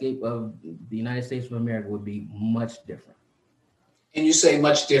landscape of the United States of America would be much different. And you say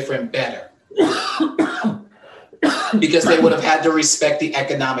much different, better. Because they would have had to respect the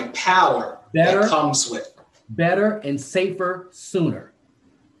economic power that comes with. Better and safer sooner.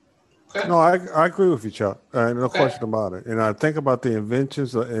 Okay. No, I agree with you, Chuck. No question about it. And I think about the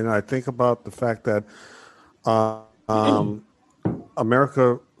inventions, and I think about the fact that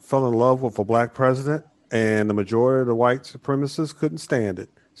America fell in love with a black president, and the majority of the white supremacists couldn't stand it.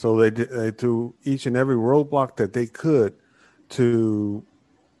 So they threw each and every roadblock that they could to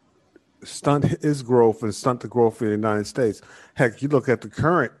stunt his growth and stunt the growth of the United States. Heck, you look at the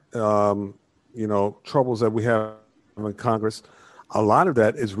current, troubles that we have in Congress. A lot of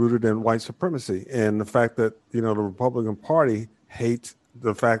that is rooted in white supremacy and the fact that, the Republican Party hates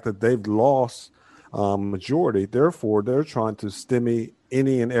the fact that they've lost majority. Therefore, they're trying to stymie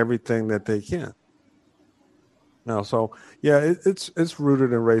any and everything that they can. Now, so yeah, it's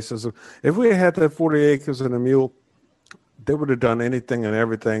rooted in racism. If we had that 40 acres and a mule, they would have done anything and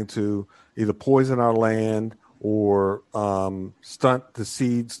everything to either poison our land or stunt the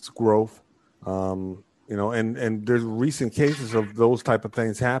seeds' growth. And there's recent cases of those type of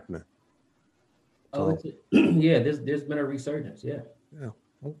things happening. So, yeah, there's been a resurgence. Yeah. Yeah.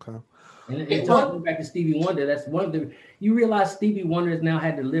 Okay. And talking back to Stevie Wonder, that's one of the. You realize Stevie Wonder has now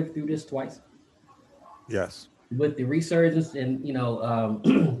had to live through this twice. Yes. With the resurgence and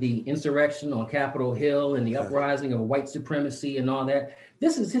the insurrection on Capitol Hill and the uprising of white supremacy and all that.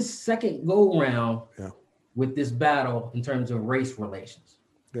 This is his second go round with this battle in terms of race relations.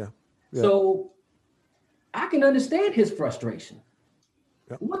 Yeah. So I can understand his frustration.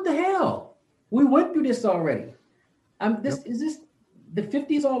 Yep. What the hell? We went through this already. Is this the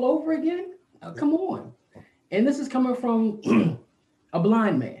 50s all over again? Come on. And this is coming from a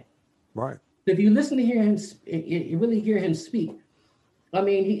blind man. Right. If you listen to hear him, you really hear him speak. I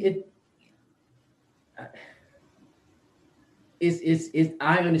mean,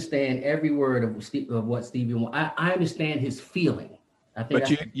 I understand every word of what Stevie wants. I understand his feeling. I think.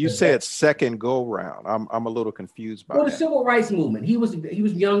 But you said second go round. I'm a little confused by that. The civil rights movement. He was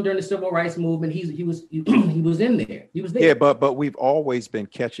young during the civil rights movement. He was in there. He was there. Yeah, but we've always been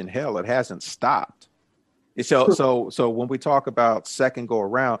catching hell. It hasn't stopped. So when we talk about second go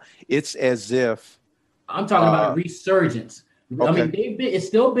around, it's as if I'm talking about a resurgence. Okay. I mean, it's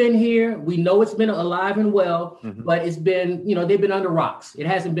still been here. We know it's been alive and well, but it's been, they've been under rocks. It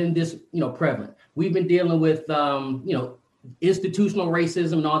hasn't been this, prevalent. We've been dealing with, institutional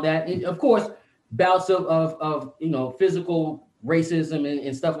racism and all that. And of course, bouts of physical racism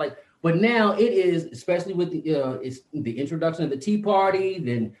and stuff like. But now it is, especially with the introduction of the Tea Party,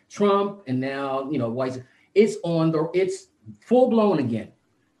 then Trump, and now whites. It's full blown again.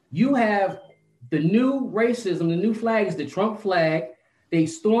 You have the new racism, the new flag is the Trump flag. They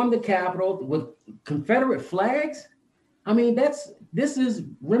stormed the Capitol with Confederate flags. I mean, this is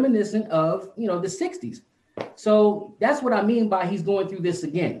reminiscent of the 60s. So that's what I mean by he's going through this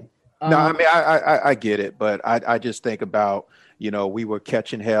again. No, I mean I get it, but I just think about we were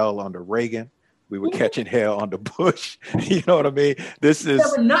catching hell under Reagan. We were catching hell under Bush. You know what I mean? This is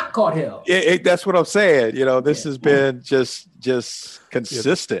never not caught hell. That's what I'm saying. This has been just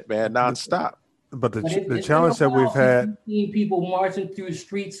consistent, man, nonstop. But the challenge that we've had, seen people marching through the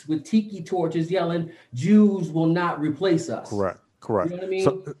streets with tiki torches, yelling, "Jews will not replace us." Correct. You know what I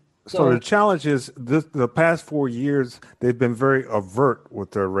mean? So the challenge is the past 4 years they've been very overt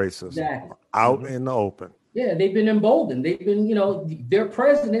with their racism, out in the open. Yeah, they've been emboldened. They've been, their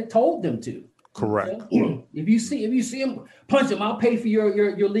president told them to. Correct. If you see him, punch him. I'll pay for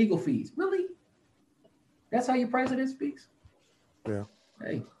your legal fees. Really? That's how your president speaks? Yeah.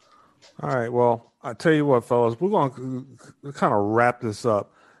 Hey. All right. Well, I tell you what, fellas, we're going to kind of wrap this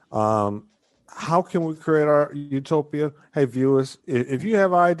up. How can we create our utopia? Hey, viewers, if you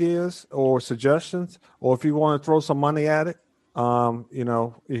have ideas or suggestions, or if you want to throw some money at it,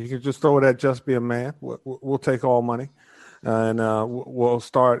 you can just throw it at Just Be a Man. We'll take all money. and we'll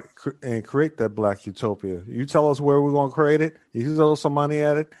start and create that Black utopia. You tell us where we're going to create it. You throw some money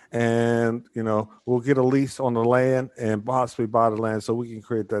at it, and we'll get a lease on the land and possibly buy the land so we can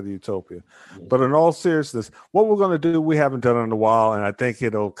create that utopia. Yes. But in all seriousness, what we're going to do, we haven't done it in a while, and I think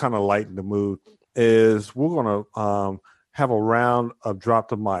it'll kind of lighten the mood, is we're going to have a round of Drop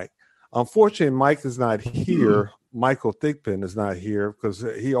the Mic. Unfortunately, Mike is not here. Michael Thigpen is not here because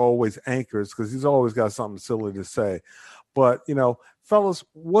he always anchors because he's always got something silly to say. But, fellas,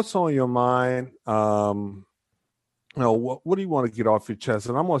 what's on your mind? What do you want to get off your chest?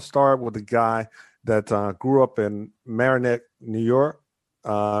 And I'm going to start with a guy that grew up in Marinette, New York.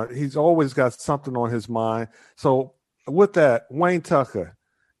 He's always got something on his mind. So with that, Wayne Tucker,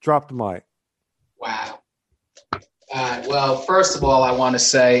 drop the mic. Wow. Well, first of all, I want to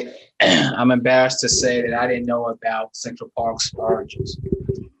say I'm embarrassed to say that I didn't know about Central Park's origins.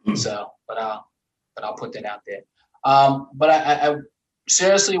 So, but I'll put that out there. But I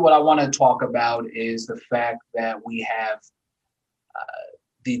seriously, what I want to talk about is the fact that we have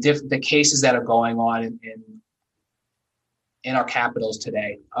the cases that are going on in our capitals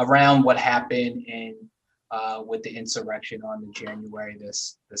today around what happened with the insurrection on the January the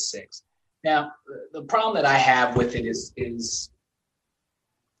 6th. Now, the problem that I have with it is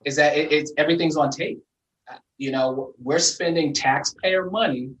that it's everything's on tape. We're spending taxpayer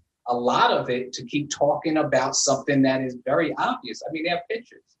money, a lot of it, to keep talking about something that is very obvious. I mean, they have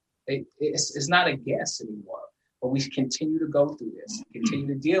pictures. It's not a guess anymore. But we continue to go through this, continue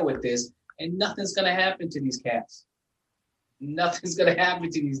to deal with this, and nothing's going to happen to these cats. Nothing's going to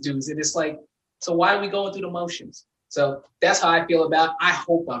happen to these dudes. And it's like, so why are we going through the motions? So that's how I feel about it. I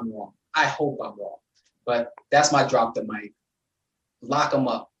hope I'm wrong. But that's my drop the mic. Lock them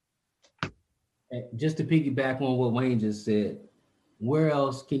up. Just to piggyback on what Wayne just said, where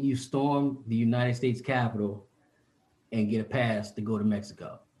else can you storm the United States Capitol and get a pass to go to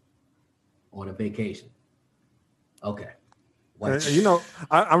Mexico on a vacation? Okay.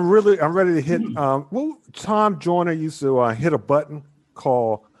 I'm ready to hit. Tom Joyner used to hit a button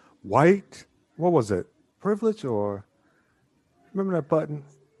called white. What was it? Privilege or remember that button?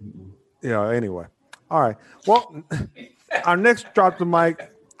 Mm-hmm. Yeah. Anyway. All right. Well, our next drop the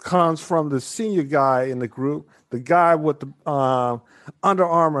mic comes from the senior guy in the group, the guy with the Under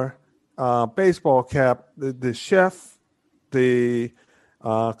Armour baseball cap, the chef, the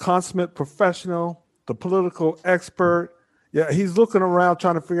consummate professional, the political expert. Yeah, he's looking around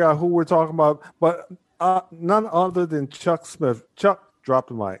trying to figure out who we're talking about, but none other than Chuck Smith. Chuck, drop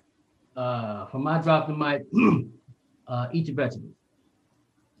the mic. For my drop the mic, eat your vegetables.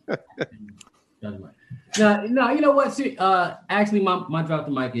 No, you know what? Actually, my drop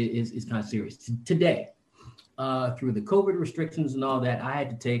the mic is kind of serious. Today, through the COVID restrictions and all that, I had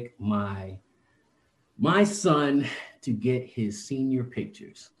to take my son to get his senior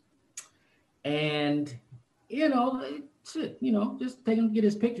pictures. And, just take him to get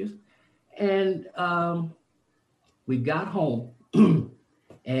his pictures. And we got home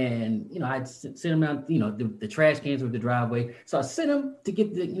and, I'd sent him out, the trash cans with the driveway. So I sent him to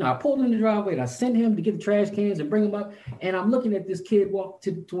get I pulled him in the driveway and I sent him to get the trash cans and bring them up. And I'm looking at this kid walk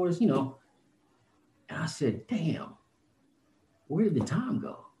towards, and I said, damn, where did the time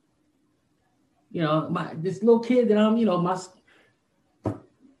go? This little kid that I'm,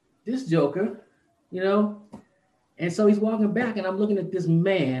 this joker, and so he's walking back and I'm looking at this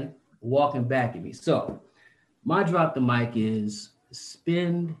man walking back at me. So my drop the mic is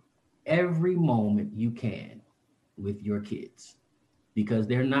spend every moment you can with your kids because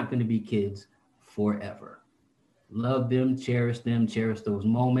they're not going to be kids forever. Love them, cherish those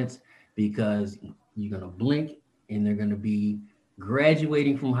moments because you're going to blink and they're going to be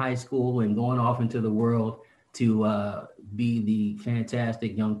graduating from high school and going off into the world to be the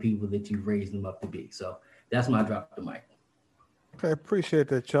fantastic young people that you've raised them up to be. So that's my drop the mic. Okay, appreciate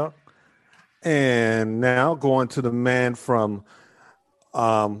that, Chuck. And now going to the man from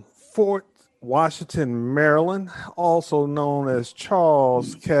Fort Washington, Maryland, also known as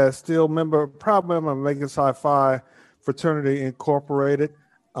Charles Castile, proud member of Making Sci-Fi Fraternity Incorporated,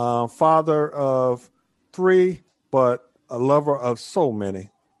 father of 3, but a lover of so many.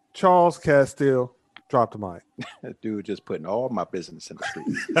 Charles Castile, drop the mic. That dude just putting all my business in the street.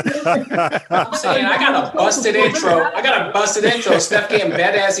 I'm saying I got a busted intro. Steph getting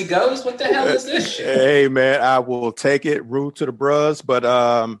better as he goes. What the hell is this shit? Hey man, I will take it. Rude to the bros, but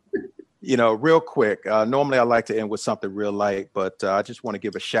real quick. Normally I like to end with something real light, but I just want to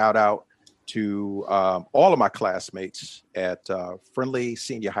give a shout out to all of my classmates at Friendly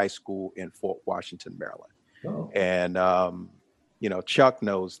Senior High School in Fort Washington, Maryland. Oh. And Chuck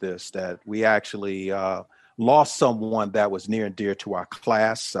knows this, that we actually lost someone that was near and dear to our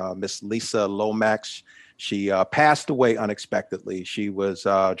class, Miss Lisa Lomax. She passed away unexpectedly. She was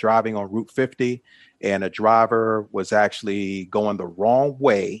driving on Route 50, and a driver was actually going the wrong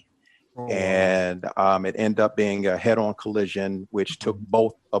way. And it ended up being a head-on collision, which took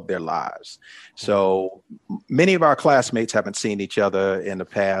both of their lives. So many of our classmates haven't seen each other in the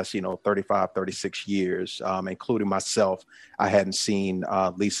past, 35, 36 years, including myself. I hadn't seen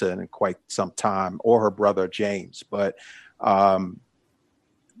Lisa in quite some time, or her brother, James. But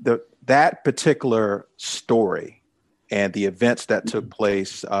that particular story and the events that took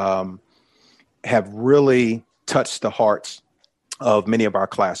place have really touched the hearts of many of our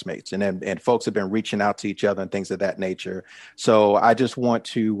classmates, and folks have been reaching out to each other and things of that nature. So I just want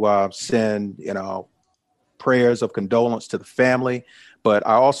to send, prayers of condolence to the family, but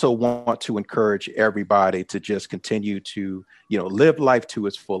I also want to encourage everybody to just continue to, live life to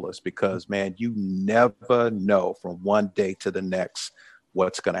its fullest, because, man, you never know from one day to the next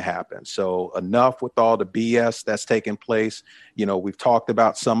what's going to happen. So enough with all the BS that's taking place. We've talked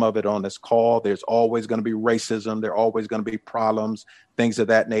about some of it on this call. There's always going to be racism. There are always going to be problems, things of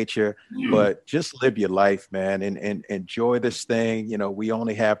that nature. But just live your life, man, and enjoy this thing. We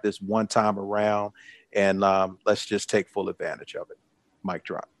only have this one time around, and let's just take full advantage of it. Mic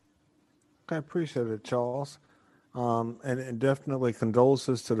drop. I appreciate it, Charles. And definitely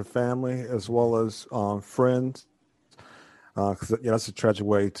condolences to the family as well as friends. Because that's a tragic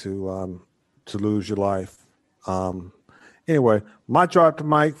way to lose your life. Anyway, my drop to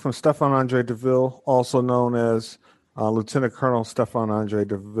Mike from Stefan Andre DeVille, also known as Lieutenant Colonel Stefan Andre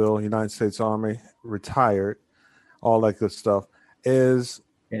DeVille, United States Army, retired, all that good stuff, is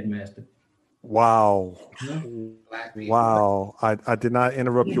Headmaster. Wow. Wow. I did not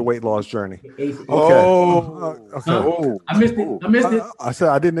interrupt your weight loss journey. Okay. Okay. I missed it. I said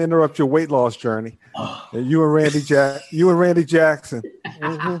I didn't interrupt your weight loss journey. You and Randy Jackson.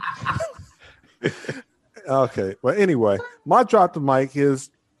 Mm-hmm. Okay. Well, anyway, my drop to Mike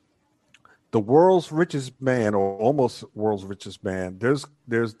is the world's richest man, or almost world's richest man. There's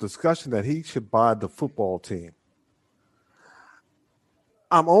discussion that he should buy the football team.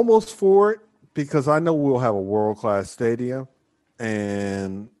 I'm almost for it, because I know we'll have a world-class stadium,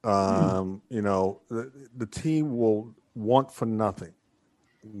 and the team will want for nothing.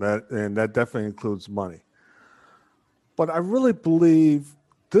 That definitely includes money. But I really believe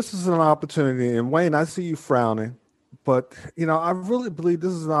this is an opportunity, and Wayne, I see you frowning, but I really believe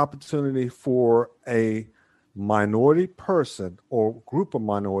this is an opportunity for a minority person or group of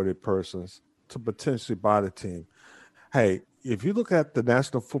minority persons to potentially buy the team. Hey, if you look at the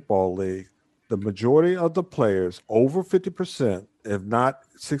National Football League, the majority of the players, over 50%, if not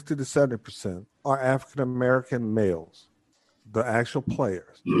 60 to 70%, are African-American males, the actual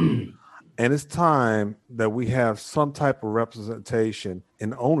players. And it's time that we have some type of representation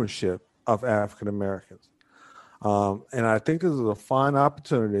in ownership of African-Americans. And I think this is a fine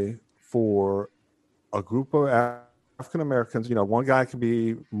opportunity for a group of African-Americans, one guy can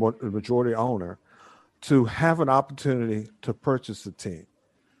be the majority owner, to have an opportunity to purchase the team.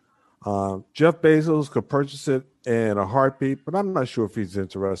 Jeff Bezos could purchase it in a heartbeat, but I'm not sure if he's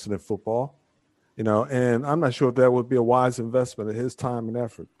interested in football, and I'm not sure if that would be a wise investment of his time and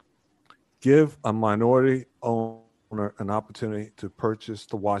effort. Give a minority owner an opportunity to purchase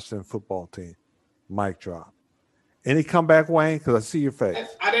the Washington football team. Mic drop. Any comeback, Wayne? Because I see your face.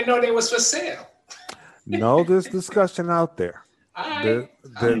 I didn't know they was for sale. No, there's discussion out there.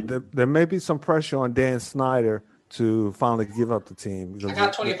 There may be some pressure on Dan Snyder to finally give up the team. I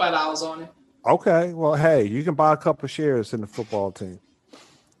got $25 on it. Okay, well, hey, you can buy a couple of shares in the football team.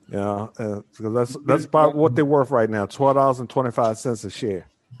 Because that's about what they're worth right now, $12.25 a share.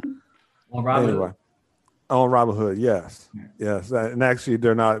 On Robinhood. Anyway, on Robinhood, yes. And actually,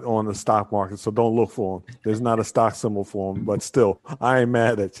 they're not on the stock market, so don't look for them. There's not a stock symbol for them, but still, I ain't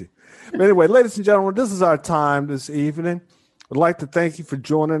mad at you. But anyway, ladies and gentlemen, this is our time this evening. I'd like to thank you for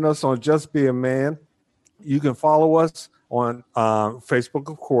joining us on Just Be a Man. You can follow us on Facebook,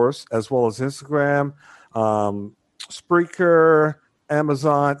 of course, as well as Instagram, Spreaker,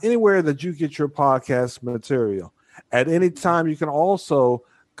 Amazon, anywhere that you get your podcast material. At any time, you can also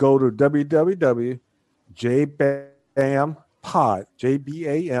go to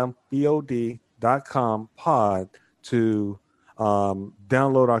www.jbambod.com pod to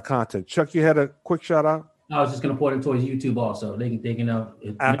download our content. Chuck, you had a quick shout out? I was just going to point them towards YouTube also. They can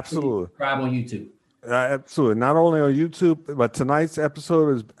absolutely subscribe on YouTube. Absolutely. Not only on YouTube, but tonight's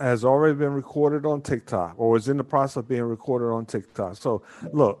episode has already been recorded on TikTok, or is in the process of being recorded on TikTok. So,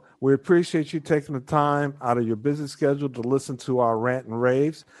 look, we appreciate you taking the time out of your busy schedule to listen to our rant and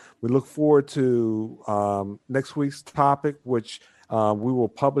raves. We look forward to next week's topic, which we will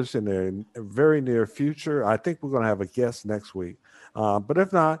publish in the very near future. I think we're going to have a guest next week. But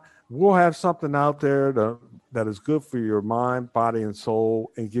if not, we'll have something out there that is good for your mind, body, and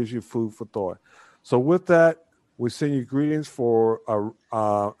soul, and gives you food for thought. So with that, we send you greetings for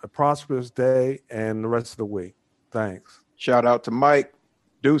a prosperous day and the rest of the week. Thanks. Shout out to Mike.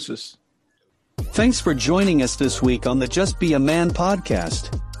 Deuces. Thanks for joining us this week on the Just Be a Man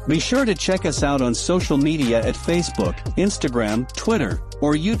podcast. Be sure to check us out on social media at Facebook, Instagram, Twitter,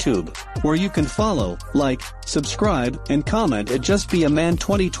 or YouTube, where you can follow, like, subscribe, and comment at Just Be a Man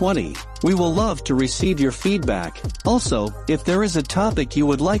 2020. We will love to receive your feedback. Also, if there is a topic you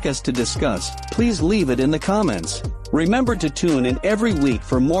would like us to discuss, please leave it in the comments. Remember to tune in every week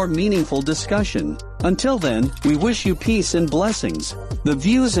for more meaningful discussion. Until then, we wish you peace and blessings. The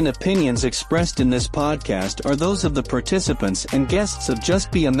views and opinions expressed in this podcast are those of the participants and guests of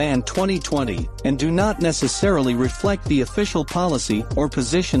Just Be a Man 2020 and do not necessarily reflect the official policy or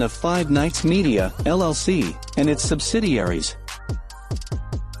position of Five Nights Media, LLC, and its subsidiaries.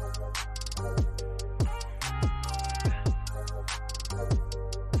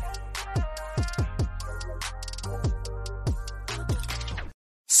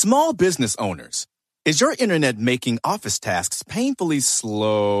 Small business owners, is your internet making office tasks painfully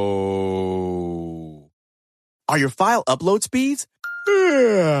slow? Are your file upload speeds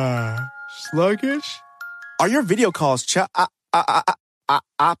sluggish? Are your video calls choppy?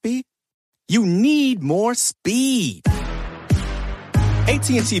 You need more speed.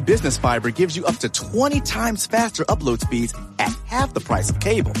 AT&T Business Fiber gives you up to 20 times faster upload speeds at half the price of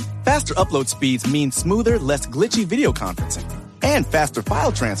cable. Faster upload speeds mean smoother, less glitchy video conferencing and faster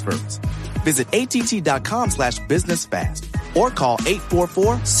file transfers. Visit att.com/businessfast or call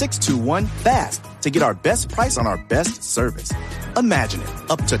 844-621-FAST to get our best price on our best service. Imagine it,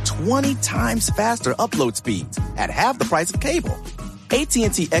 up to 20 times faster upload speeds at half the price of cable.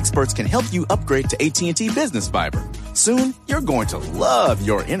 AT&T experts can help you upgrade to AT&T Business Fiber. Soon, you're going to love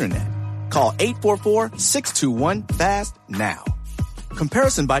your internet. Call 844-621-FAST now.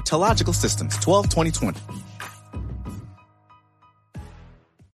 Comparison by Telogical Systems, 12-2020.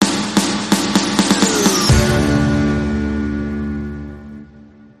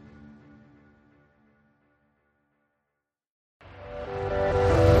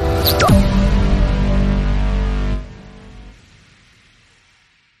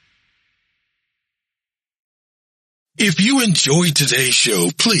 If you enjoyed today's show,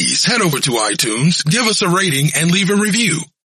 please head over to iTunes, give us a rating, and leave a review.